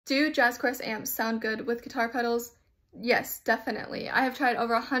Do jazz chorus amps sound good with guitar pedals? Yes, definitely. I have tried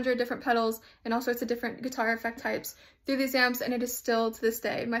over 100 different pedals and all sorts of different guitar effect types through these amps, and it is still, to this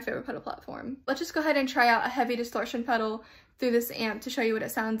day, my favorite pedal platform. Let's just go ahead and try out a heavy distortion pedal through this amp to show you what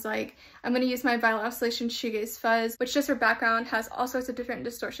it sounds like. I'm going to use my Violent Oscillation Shoegaze Fuzz, which just for background has all sorts of different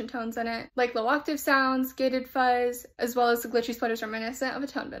distortion tones in it, like low octave sounds, gated fuzz, as well as the glitchy splitters reminiscent of a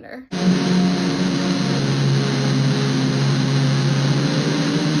tone bender.